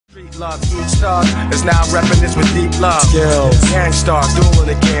Street love, each thug is now repping this with deep love. Skills, gangstar,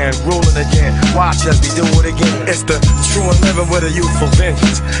 dueling again, ruling again. Watch us, we do it again. It's the true and living with a youthful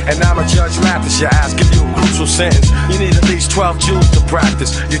vengeance. And I'm a judge Mathis, your ass give you a crucial sentence. You need at least 12 Jews to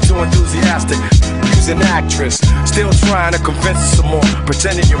practice. You're too enthusiastic, use an actress. Still trying to convince us some more.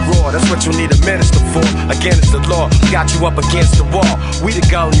 Pretending you're raw, that's what you need a minister for. Again, it's the law, got you up against the wall. We the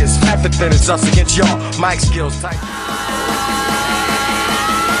gulliest, everything is us against y'all. Mic skills tight.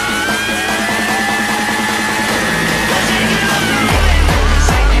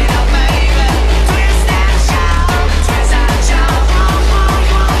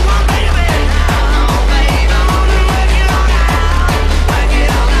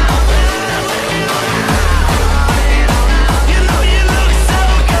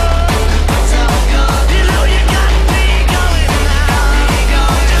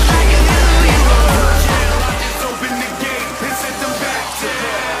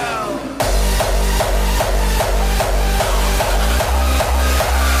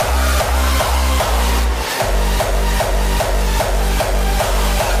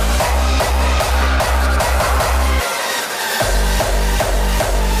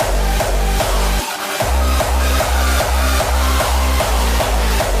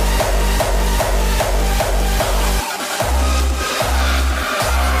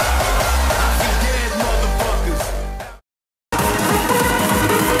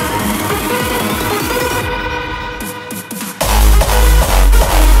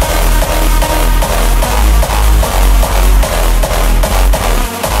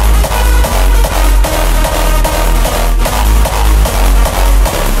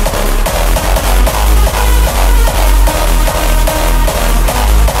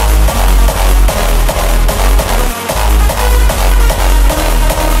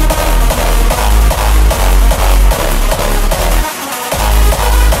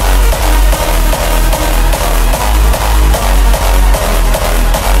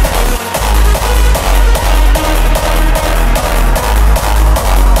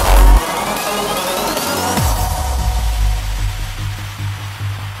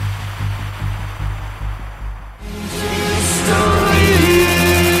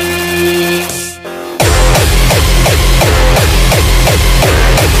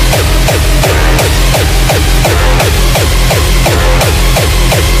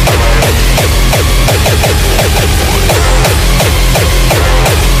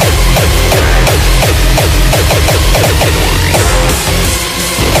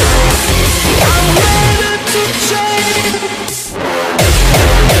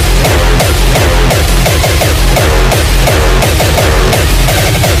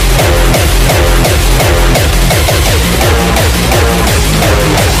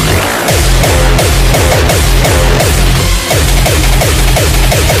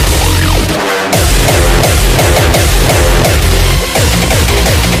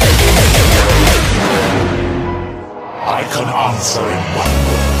 answer in one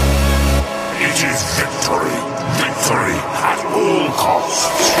word. It is victory. Victory at all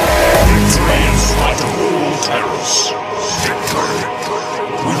costs. Victory in spite of all terrors. Victory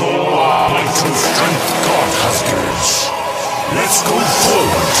with all our might and strength God has given us. Let's go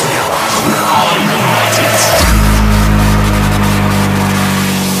forward together with our united strength.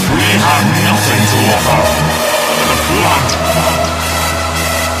 We have nothing to offer but blood,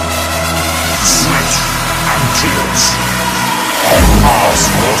 sweat, and tears. Ours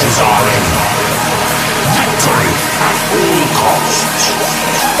what is our aim. Victory at all costs.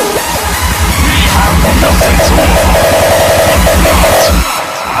 We have nothing to offer.